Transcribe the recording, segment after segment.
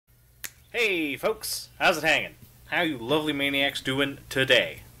Hey folks, how's it hanging? How you lovely maniacs doing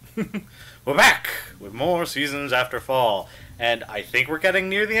today? We're back with more Seasons After Fall, and I think we're getting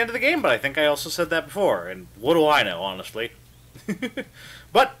near the end of the game, but I think I also said that before, and what do I know, honestly?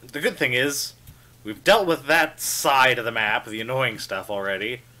 But the good thing is, we've dealt with that side of the map, the annoying stuff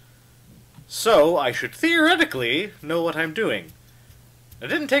already, so I should theoretically know what I'm doing. It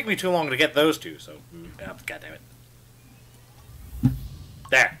didn't take me too long to get those two, so goddammit.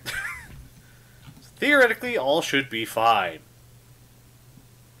 There. Theoretically, all should be fine.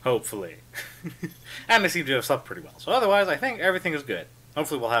 Hopefully. And I seem to have slept pretty well. So otherwise, I think everything is good.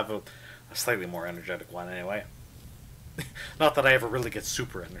 Hopefully we'll have a slightly more energetic one anyway. Not that I ever really get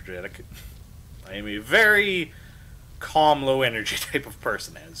super energetic. I am a very calm, low energy type of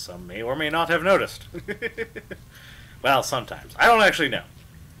person, as some may or may not have noticed. Well, sometimes. I don't actually know.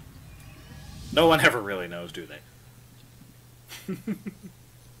 No one ever really knows, do they?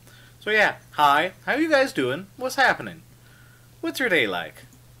 So yeah, hi, how you guys doing? What's happening? What's your day like?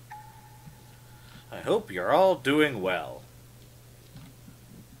 I hope you're all doing well.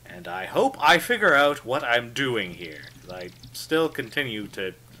 And I hope I figure out what I'm doing here, 'cause I still continue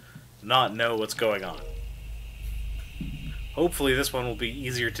to not know what's going on. Hopefully this one will be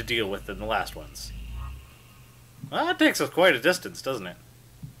easier to deal with than the last ones. Well, that takes us quite a distance, doesn't it?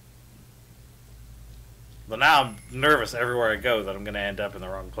 But now I'm nervous everywhere I go that I'm going to end up in the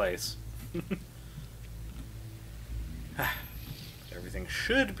wrong place. Everything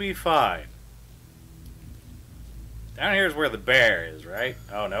should be fine. Down here is where the bear is, right?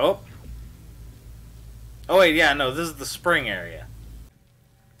 Oh, nope. Oh, wait, yeah, no, this is the spring area.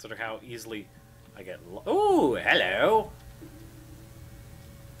 Consider how easily I get... Ooh, hello!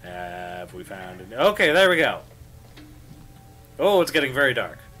 Have we found it? Okay, there we go. Oh, it's getting very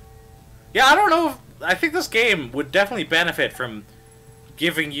dark. Yeah, I don't know if... I think this game would definitely benefit from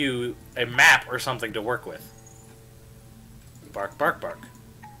giving you a map or something to work with. Bark, bark, bark.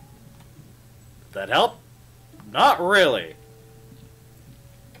 Did that help? Not really.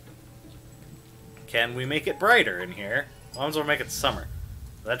 Can we make it brighter in here? Why don't we make it summer?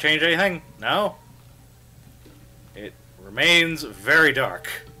 Does that change anything? No? It remains very dark.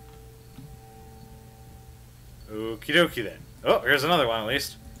 Okie dokie then. Oh, here's another one at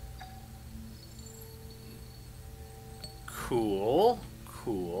least. Cool.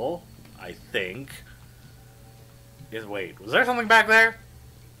 Cool. I think. Wait, was there something back there?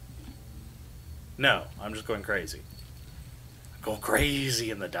 No, I'm just going crazy. I'm going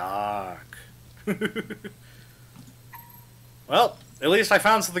crazy in the dark. Well, at least I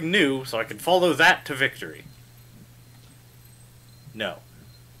found something new, so I can follow that to victory. No.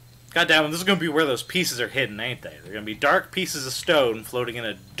 Goddamn, this is going to be where those pieces are hidden, ain't they? They're going to be dark pieces of stone floating in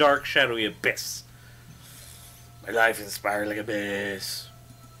a dark, shadowy abyss. My life is a spiraling abyss.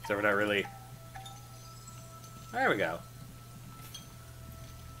 Except for not really. There we go.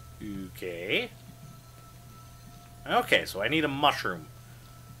 Okay. Okay, so I need a mushroom.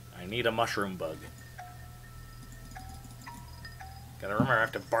 I need a mushroom bug. Gotta remember I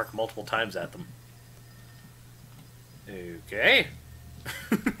have to bark multiple times at them. Okay.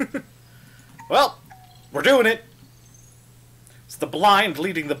 Well, we're doing it. It's the blind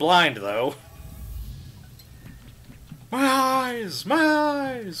leading the blind, though. My eyes! My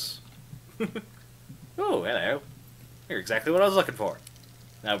eyes! Oh, hello. You're exactly what I was looking for.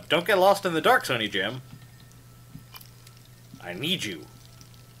 Now, don't get lost in the dark, Sonny Jim. I need you.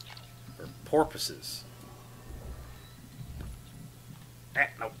 For porpoises.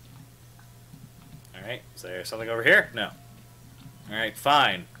 Nope. Alright, is there something over here? No. Alright,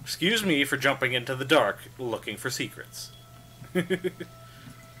 fine. Excuse me for jumping into the dark looking for secrets.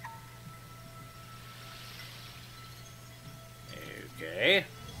 Okay.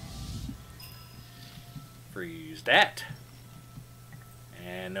 Freeze that.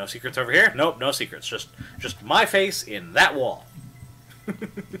 And no secrets over here? Nope, no secrets. Just my face in that wall.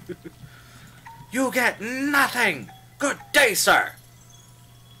 You get nothing! Good day, sir!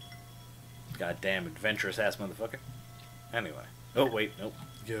 Goddamn adventurous ass motherfucker. Anyway. Oh wait, nope.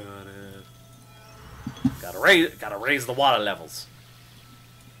 Gotta raise the water levels.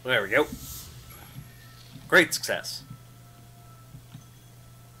 There we go. Great success.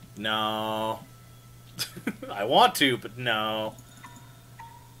 No. I want to, but no.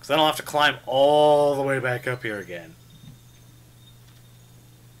 Because then I'll have to climb all the way back up here again.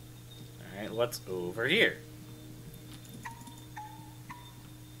 Alright, what's over here?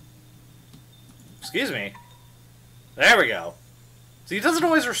 Excuse me. There we go. See, it doesn't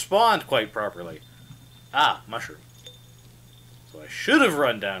always respond quite properly. Ah, mushroom. So I should have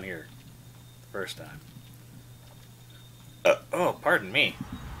run down here the first time. Oh, pardon me.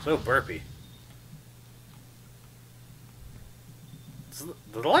 So burpy. Does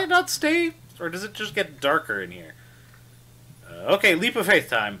the light not stay? Or does it just get darker in here? Okay, leap of faith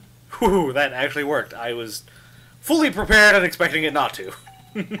time. Whew, that actually worked. I was fully prepared and expecting it not to.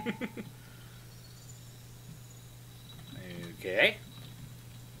 Okay.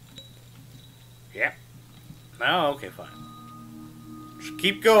 Yeah. No, okay, fine. Just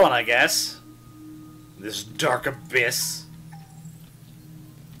keep going, I guess. This dark abyss.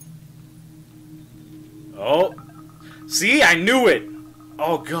 Oh. See, I knew it!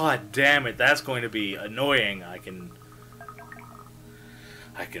 Oh, god damn it. That's going to be annoying. I can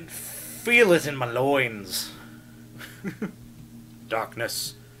feel it in my loins.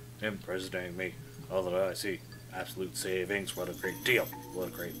 Darkness imprisoning me. All that I see. Absolute savings. What a great deal. What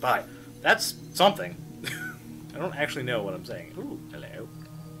a great buy. That's something. I don't actually know what I'm saying. Ooh, hello.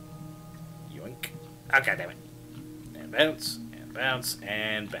 Yoink. Oh, god damn it. And bounce, and bounce,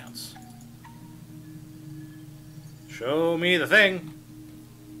 and bounce. Show me the thing.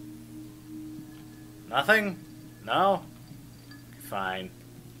 Nothing? No? Fine.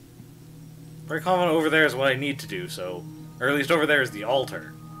 Very confident over there is what I need to do, so... Or at least over there is the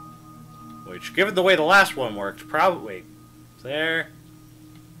altar. Which, given the way the last one worked, probably... Wait. There...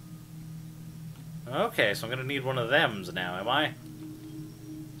 Okay, so I'm gonna need one of thems now, am I?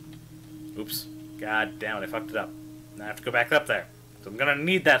 Oops. God damn it, I fucked it up. Now I have to go back up there. So I'm gonna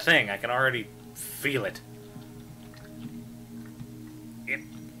need that thing. I can already feel it. Yep.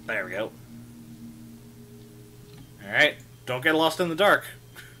 There we go. Alright. Don't get lost in the dark.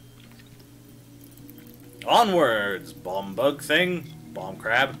 Onwards! Bomb bug thing. Bomb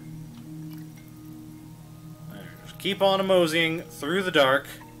crab. Just keep on moseying through the dark.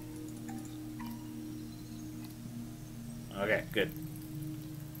 Okay, good.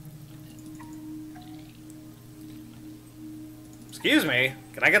 Excuse me,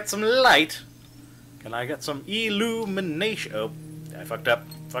 can I get some light? Can I get some illumination? Oh, I fucked up.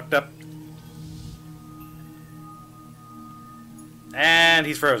 Fucked up. And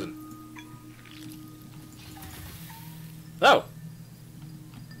he's frozen. Oh!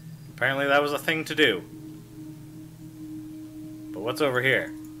 Apparently that was a thing to do. But what's over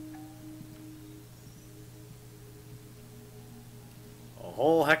here? A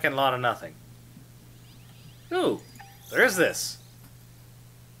whole heckin' lot of nothing. Ooh, there's this.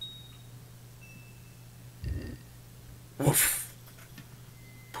 Woof.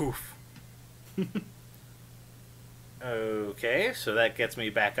 Poof. Okay, so that gets me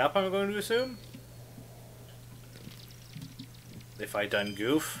back up, I'm going to assume. If I done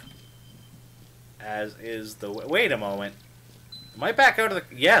goof. As is the way. Wait a moment. Am I back out of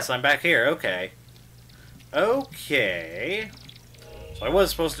the... Yes, I'm back here, okay. Okay. So I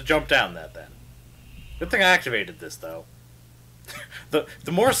was supposed to jump down that then. Good thing I activated this, though. The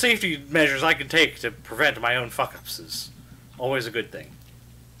more safety measures I can take to prevent my own fuck-ups is always a good thing.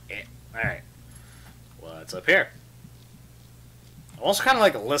 Yeah. Alright. What's up here? I'm also kind of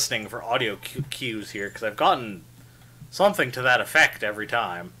like listening for audio cues here, because I've gotten something to that effect every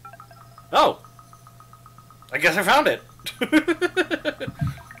time. Oh! I guess I found it!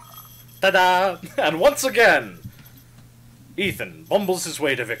 Ta-da! And once again, Ethan bumbles his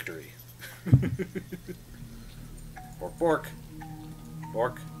way to victory. Bork, bork.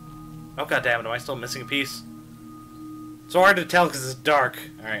 Bork. Oh, goddammit, am I still missing a piece? It's so hard to tell because it's dark.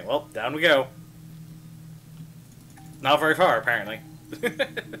 Alright, well, down we go. Not very far, apparently.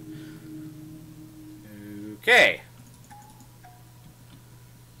 Okay.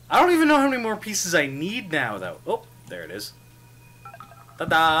 I don't even know how many more pieces I need now, though. Oh, there it is.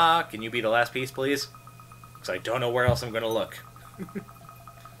 Ta-da! Can you be the last piece, please? Because I don't know where else I'm going to look.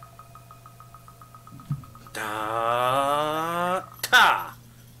 Ta!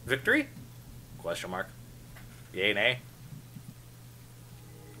 Victory? Question mark. Yay, nay?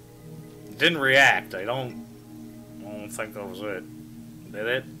 Didn't react. I don't think that was it. Did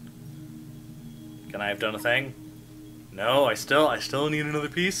it? Can I have done a thing? No, I still need another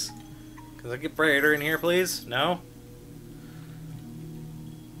piece. Can I get brighter in here, please? No?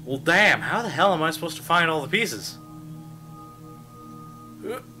 Well, damn, how the hell am I supposed to find all the pieces?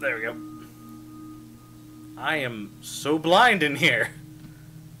 There we go. I am so blind in here.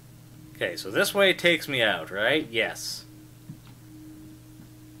 Okay, so this way takes me out, right? Yes.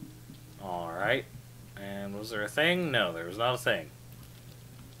 Alright. And was there a thing? No, there was not a thing.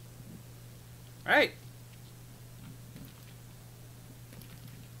 Right.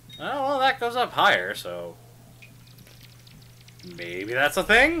 Oh, well, that goes up higher, so... Maybe that's a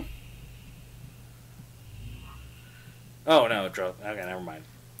thing? Oh, no, okay, never mind.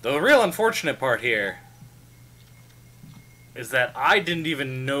 The real unfortunate part here is that I didn't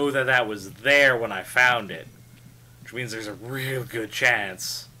even know that that was there when I found it. Which means there's a real good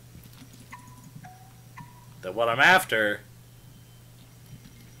chance that what I'm after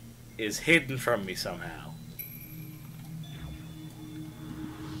is hidden from me somehow.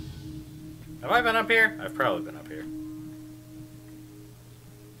 Have I been up here? I've probably been up here.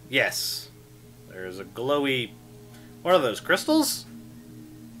 Yes. There's a glowy... What are those, crystals?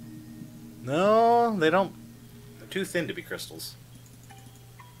 No, they don't... They're too thin to be crystals.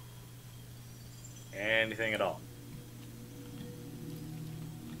 Anything at all.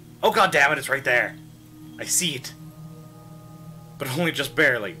 Oh, god damn it, it's right there. I see it. But only just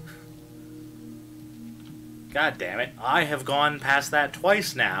barely. God damn it. I have gone past that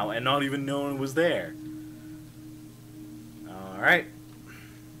twice now and not even known it was there. Alright.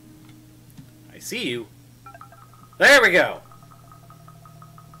 I see you. There we go!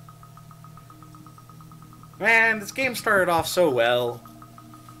 Man, this game started off so well.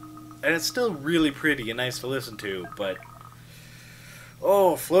 And it's still really pretty and nice to listen to, but...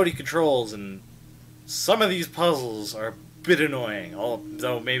 Oh, floaty controls, and some of these puzzles are a bit annoying.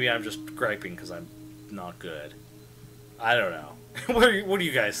 Although maybe I'm just griping because I'm not good. I don't know. What do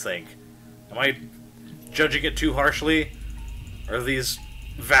you guys think? Am I judging it too harshly? Or are these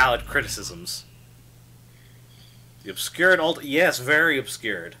valid criticisms? The obscured alt... Yes, very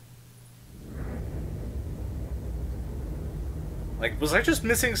obscured. Like, was I just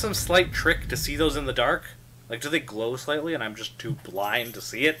missing some slight trick to see those in the dark? Like, do they glow slightly and I'm just too blind to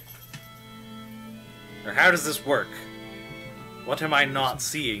see it? Or how does this work? What am I not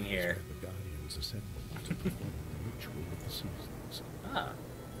seeing here? Ah.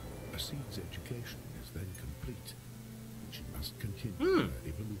 A seed's education is then complete. She must continue her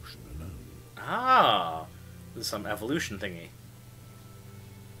evolution alone. Ah. This is some evolution thingy.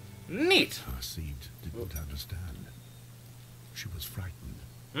 Neat! Our seed didn't understand. She was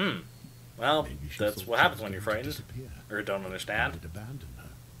frightened. Well, Maybe she that's thought what she happens was when you're going to frightened. disappear. Or don't understand. And abandon her.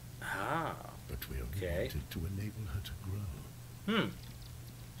 Ah. But we only Okay. wanted to enable her to grow.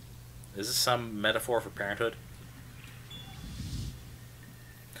 Is this some metaphor for parenthood?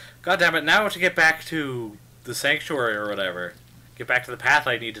 God damn it, now to get back to the sanctuary or whatever, get back to the path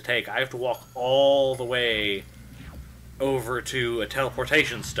I need to take, I have to walk all the way over to a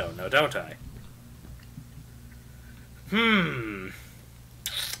teleportation stone, now don't I?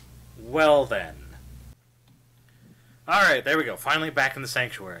 Well then. Alright, there we go. Finally back in the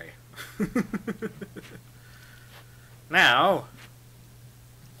sanctuary. Now,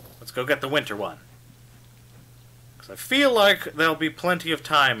 let's go get the winter one. Because I feel like there'll be plenty of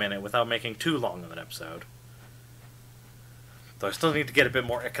time in it without making too long of an episode. Though I still need to get a bit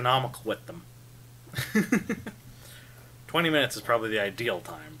more economical with them. 20 minutes is probably the ideal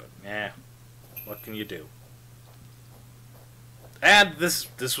time, but what can you do? And this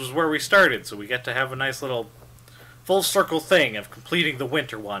was where we started, so we get to have a nice little full circle thing of completing the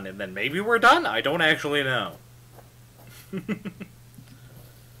winter one, and then maybe we're done? I don't actually know.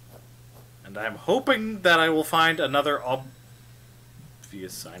 And I'm hoping that I will find another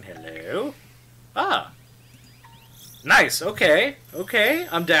obvious sign. Hello? Ah. Nice, okay. Okay,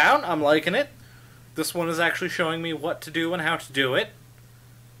 I'm down, I'm liking it. This one is actually showing me what to do and how to do it.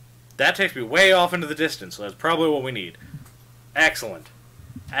 That takes me way off into the distance, so that's probably what we need. Excellent.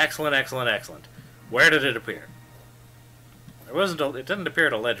 Excellent, excellent, excellent. Where did it appear? It didn't appear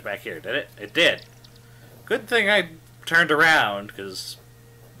at a ledge back here, did it? It did. Good thing I turned around, because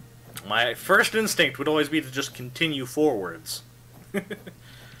my first instinct would always be to just continue forwards.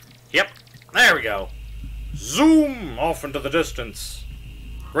 Yep, there we go. Zoom off into the distance.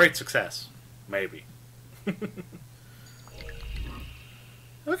 Great success. Maybe.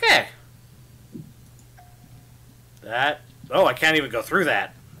 Okay. That... Oh, I can't even go through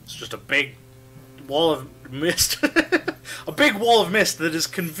that. It's just a big wall of mist. A big wall of mist that is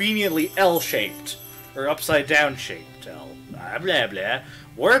conveniently L-shaped. Or upside-down shaped. L. Blah, blah, blah.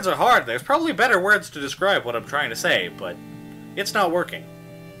 Words are hard. There's probably better words to describe what I'm trying to say, but it's not working.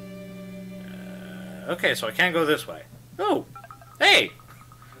 Okay, so I can't go this way. Oh! Hey!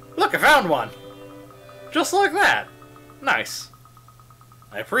 Look, I found one! Just like that. Nice.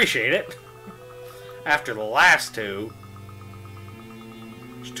 I appreciate it. After the last two.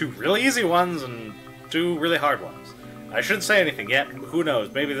 There's two really easy ones and two really hard ones. I shouldn't say anything yet. Who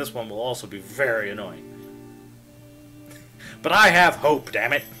knows? Maybe this one will also be very annoying. But I have hope,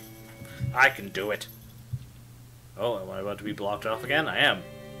 damn it. I can do it. Oh, am I about to be blocked off again? I am.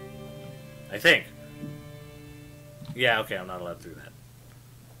 I think. Yeah, okay, I'm not allowed to do that.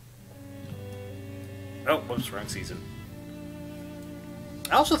 Oh, whoops, wrong season.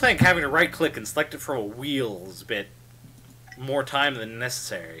 I also think having to right-click and select it from a wheel is a bit more time than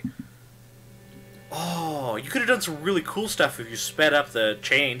necessary. Oh, you could have done some really cool stuff if you sped up the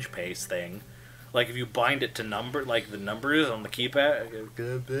change pace thing. Like if you bind it to like the numbers on the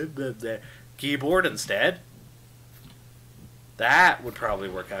keyboard instead. That would probably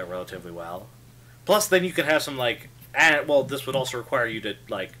work out relatively well. Plus, then you could have some, like, well, this would also require you to,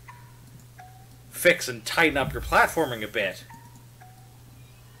 like, fix and tighten up your platforming a bit.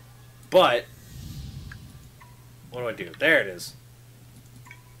 But, what do I do? There it is.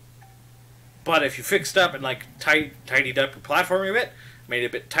 But if you fixed up and, like, tidied up your platforming a bit, made it a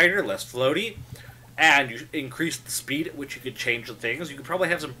bit tighter, less floaty, and you increased the speed at which you could change the things, you could probably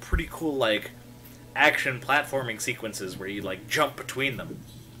have some pretty cool, like, action platforming sequences where you, like, jump between them.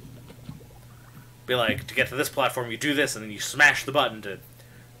 Be like, to get to this platform, you do this, and then you smash the button to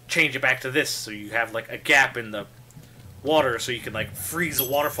change it back to this, so you have, like, a gap in the water so you can, like, freeze a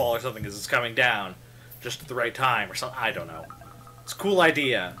waterfall or something as it's coming down just at the right time, or something. I don't know. It's a cool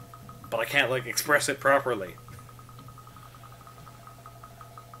idea, but I can't, like, express it properly.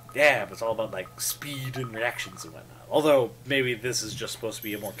 Yeah, but it's all about, like, speed and reactions and whatnot. Although, maybe this is just supposed to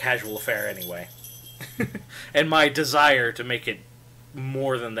be a more casual affair anyway. And my desire to make it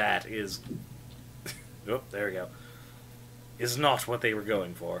more than that is... oh, there we go. Is not what they were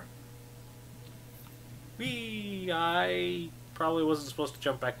going for. I probably wasn't supposed to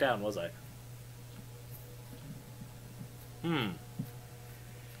jump back down, was I?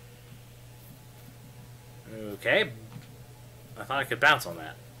 Okay. I thought I could bounce on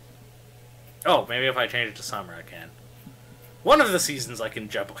that. Oh, maybe if I change it to summer I can. One of the seasons I can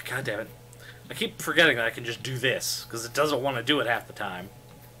jump... oh, God damn it. I keep forgetting that I can just do this, because it doesn't want to do it half the time.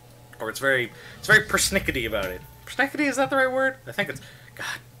 Or it's very persnickety about it. Persnickety, is that the right word? I think it's...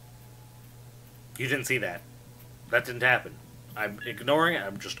 God. You didn't see that. That didn't happen. I'm ignoring it.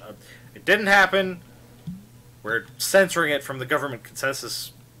 It didn't happen. We're censoring it from the government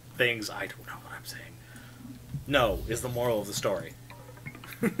consensus things. I don't know what I'm saying. No is the moral of the story.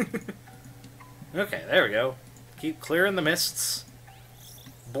 Okay, there we go. Keep clearing the mists.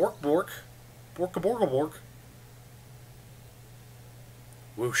 Bork, bork. Borka, borka, bork.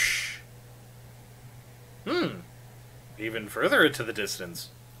 Whoosh. Even further into the distance.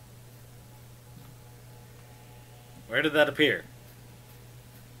 Where did that appear?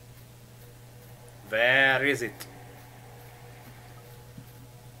 Where is it?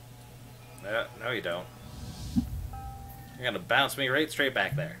 No, you don't. You're gonna bounce me right straight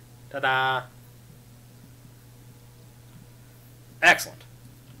back there. Ta-da! Excellent.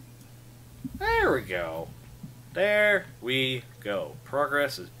 There we go. There we go.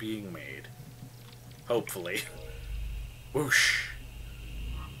 Progress is being made. Hopefully. Whoosh.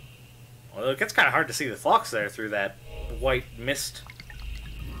 Well, it gets kind of hard to see the flocks there through that white mist.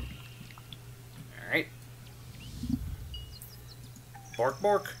 Alright. Bork,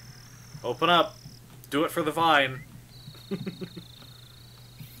 bork. Open up. Do it for the vine.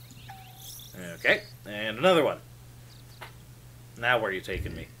 Okay. And another one. Now where are you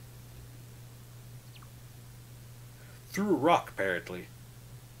taking me? Through a rock, apparently.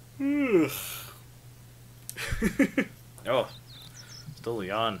 Oh. Still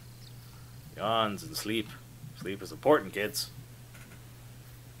yawn. Yawns and sleep. Sleep is important, kids.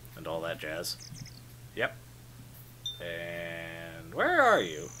 And all that jazz. Yep. And where are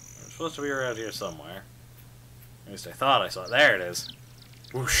you? I'm supposed to be around here somewhere. At least I thought I saw it. There it is.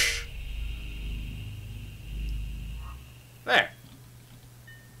 Whoosh. There.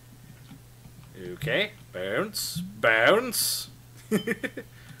 Okay. Bounce. Bounce.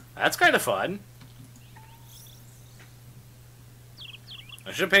 That's kind of fun.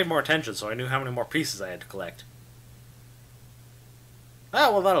 I should have paid more attention so I knew how many more pieces I had to collect.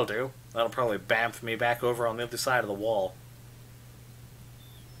 Oh, well, that'll do. That'll probably bamf me back over on the other side of the wall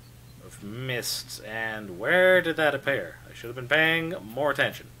of mist. And where did that appear? I should have been paying more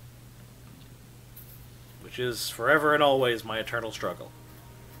attention. Which is forever and always my eternal struggle.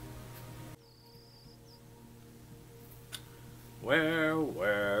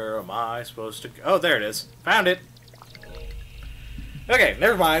 Where am I supposed to go? Oh, there it is. Found it. Okay,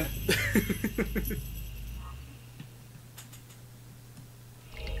 never mind.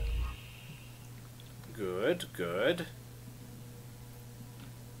 Good, good.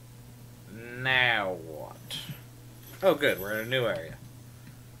 Now what? Oh, good, we're in a new area.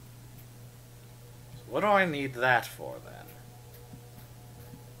 So what do I need that for, then?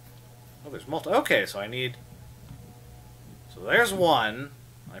 Oh, there's multiple. Okay, so I need... so there's one.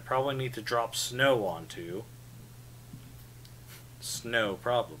 I probably need to drop snow onto. Snow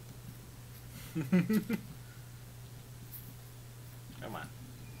problem. Come on.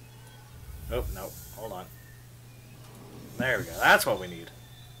 Oh, no. Hold on. There we go. That's what we need.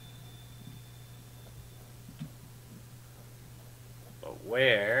 But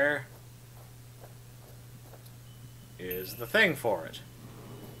where is the thing for it?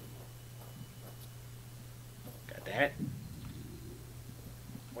 God damn it.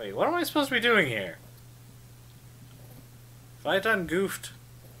 Wait, what am I supposed to be doing here? Have I done goofed?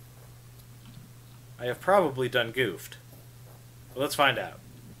 I have probably done goofed. But let's find out.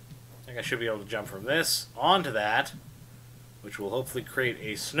 I think I should be able to jump from this onto that, which will hopefully create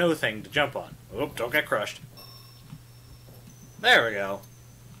a snow thing to jump on. Oh, don't get crushed. There we go.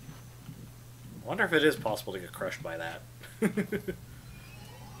 I wonder if it is possible to get crushed by that.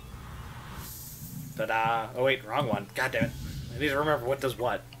 Ta-da! Oh wait, wrong one. God damn it. I need to remember what does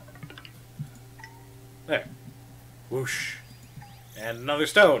what. There. Whoosh. And another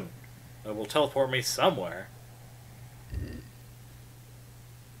stone. That will teleport me somewhere.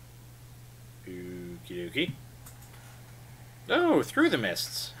 Okie dokie. Oh, through the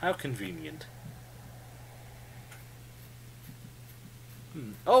mists. How convenient.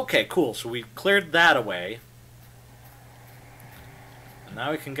 Okay, cool. So we cleared that away. And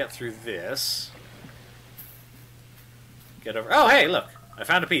now we can get through this. Get over... Oh, hey, look. I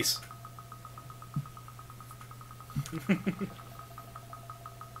found a piece.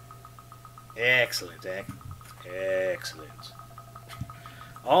 Excellent, eh? Excellent.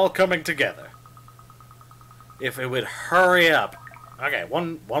 All coming together. If it would hurry up. Okay,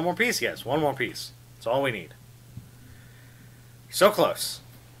 one more piece? Yes, one more piece. That's all we need. So close.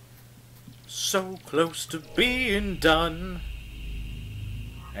 So close to being done.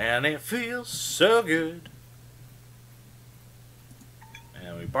 And it feels so good.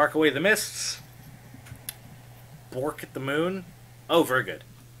 And we bark away the mists. Bork at the moon. Oh, very good.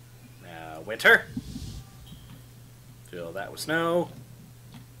 Now, winter. Fill that with snow.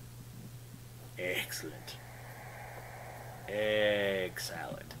 Excellent.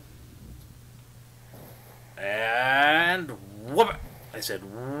 Excellent. And whoop! I said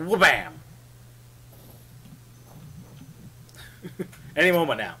whoop-bam. Any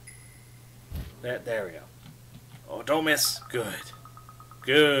moment now. There we go. Oh, don't miss. Good.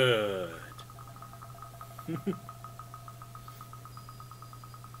 Good. And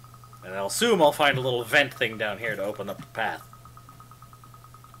I'll assume I'll find a little vent thing down here to open up the path.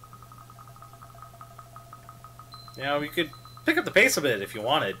 You know, you could pick up the pace a bit if you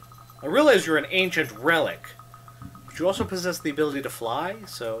wanted. I realize you're an ancient relic, but you also possess the ability to fly,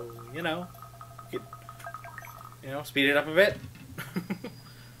 so, you know, you could, speed it up a bit.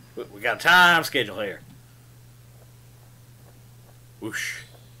 We got a time schedule here. Whoosh.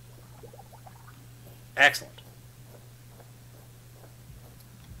 Excellent.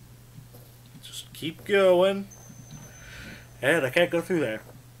 Just keep going. And I can't go through there.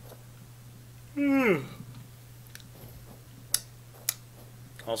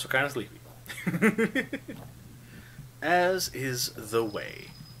 Also kind of sleepy. As is the way.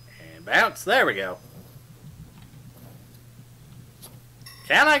 And bounce. There we go.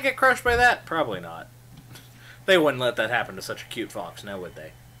 Can I get crushed by that? Probably not. They wouldn't let that happen to such a cute fox, now would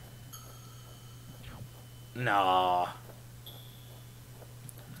they? Nah.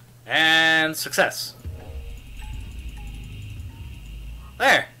 And success.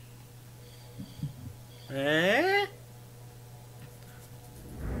 There.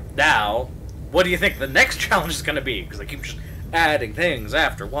 Now, what do you think the next challenge is going to be? Because I keep just adding things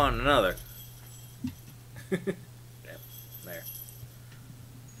after one another. There.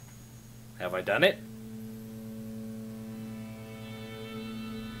 Have I done it?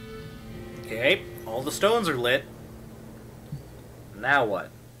 Okay, all the stones are lit. Now what?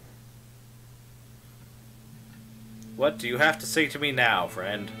 What do you have to say to me now,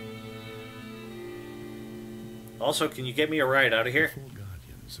 friend? Also, can you get me a ride out of here? The four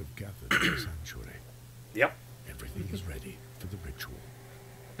guardians have gathered in the sanctuary. Yep. Everything is ready for the ritual.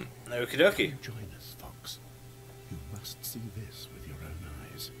 Okie dokie. Join us, Fox. You must see this with your own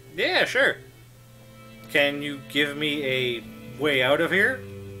eyes. Yeah, sure. Can you give me a way out of here?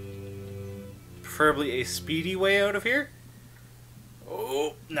 Preferably a speedy way out of here?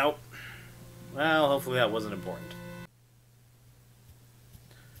 Oh, nope. Well, hopefully that wasn't important.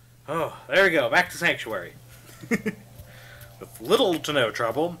 Oh, there we go. Back to Sanctuary. With little to no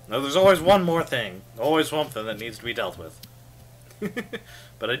trouble. Now, there's always one more thing. Always something that needs to be dealt with.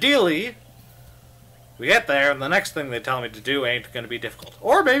 But ideally, we get there, and the next thing they tell me to do ain't going to be difficult.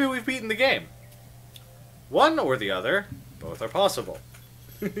 Or maybe we've beaten the game. One or the other. Both are possible.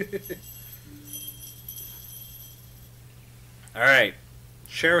 Alright.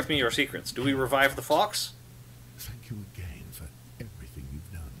 Share with me your secrets. Do we revive the fox? Thank you again for everything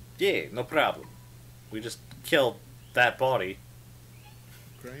you've done. Yeah, no problem. We just killed that body,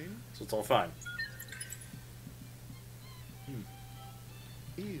 Crane? so it's all fine.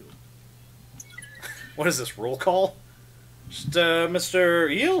 Eel. What is this, roll call? Just,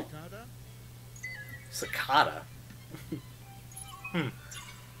 Mr. Eel? Cicada? Cicada. May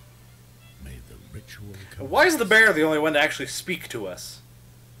the ritual come. Why is the bear the only one to actually speak to us?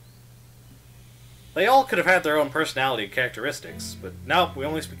 They all could have had their own personality and characteristics, but nope, we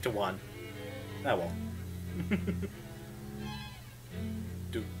only speak to one. Ah, well.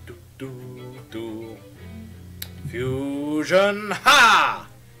 Do, do, do, do. Fusion! Ha!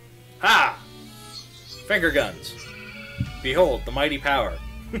 Ha! Finger guns. Behold the mighty power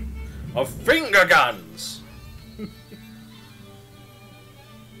of finger guns!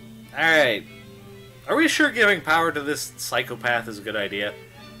 Alright. Are we sure giving power to this psychopath is a good idea?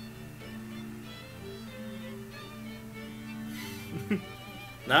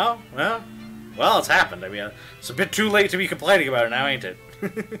 No? Well, it's happened. I mean, it's a bit too late to be complaining about it now, ain't it?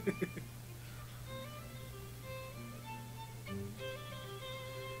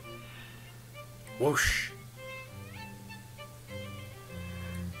 Whoosh.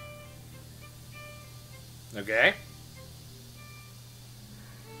 Okay.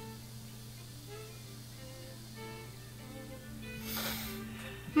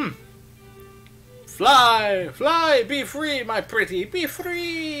 Fly! Fly! Be free, my pretty! Be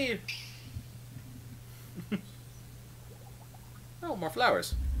free! Oh, more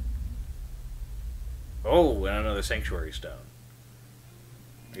flowers. Oh, and another sanctuary stone.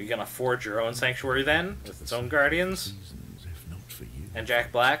 Are you gonna forge your own sanctuary then? With its own guardians? Reasons, if not for you. And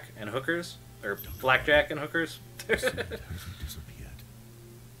Jack Black and hookers? Or Blackjack and hookers? The scent hasn't disappeared.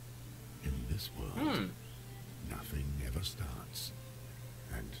 In this world, nothing ever starts,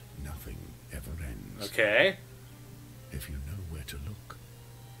 and nothing ever ends. Okay. If you know where to look,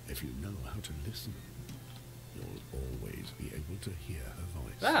 if you know how to listen, you'll always be able to hear her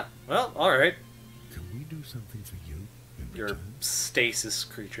voice. Ah, well, alright. Can we do something for you in Your return? stasis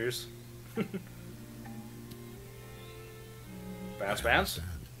creatures. Bounce, bounce. Understand.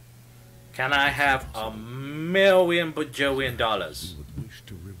 Can I have $1 bajillion dollars? We would wish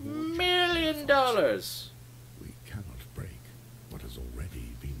to reward you. $1 million dollars. We cannot break what has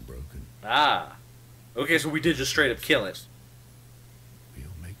already been broken. Ah. Okay, so we did just straight up kill it. We'll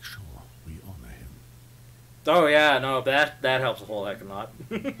make sure we honor him. Oh yeah, no, that helps a whole heck of a lot.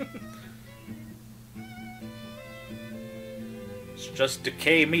 It's just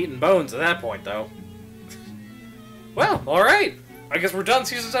decay, meat, and bones at that point, though. Well, alright. I guess we're done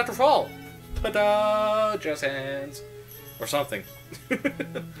Seasons After Fall. Ta-da! Jazz hands. Or something.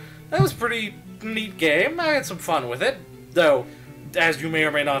 That was a pretty neat game. I had some fun with it. Though, as you may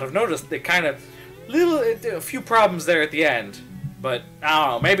or may not have noticed, it kind of... a few problems there at the end. But, I don't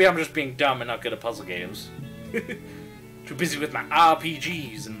know, maybe I'm just being dumb and not good at puzzle games. Too busy with my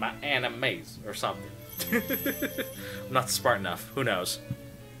RPGs and my animes, or something. I'm not smart enough, who knows.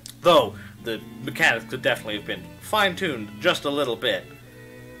 Though, the mechanics could definitely have been fine-tuned just a little bit.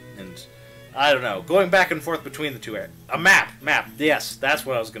 And, I don't know, going back and forth between the two... A map, yes, that's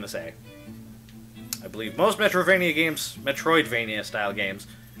what I was going to say. I believe most Metroidvania games, Metroidvania-style games,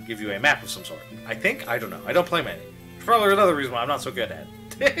 give you a map of some sort. I think? I don't know. I don't play many. It's probably another reason why I'm not so good at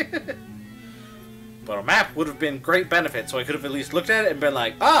it. But a map would have been great benefit, so I could have at least looked at it and been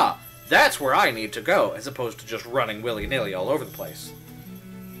like, ah, that's where I need to go, as opposed to just running willy-nilly all over the place.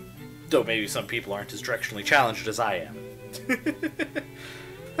 Though maybe some people aren't as directionally challenged as I am.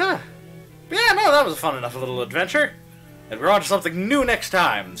 But yeah, no, that was a fun enough little adventure. And we're on to something new next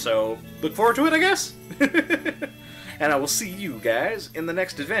time, so look forward to it, I guess. And I will see you guys in the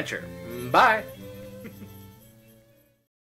next adventure. Bye!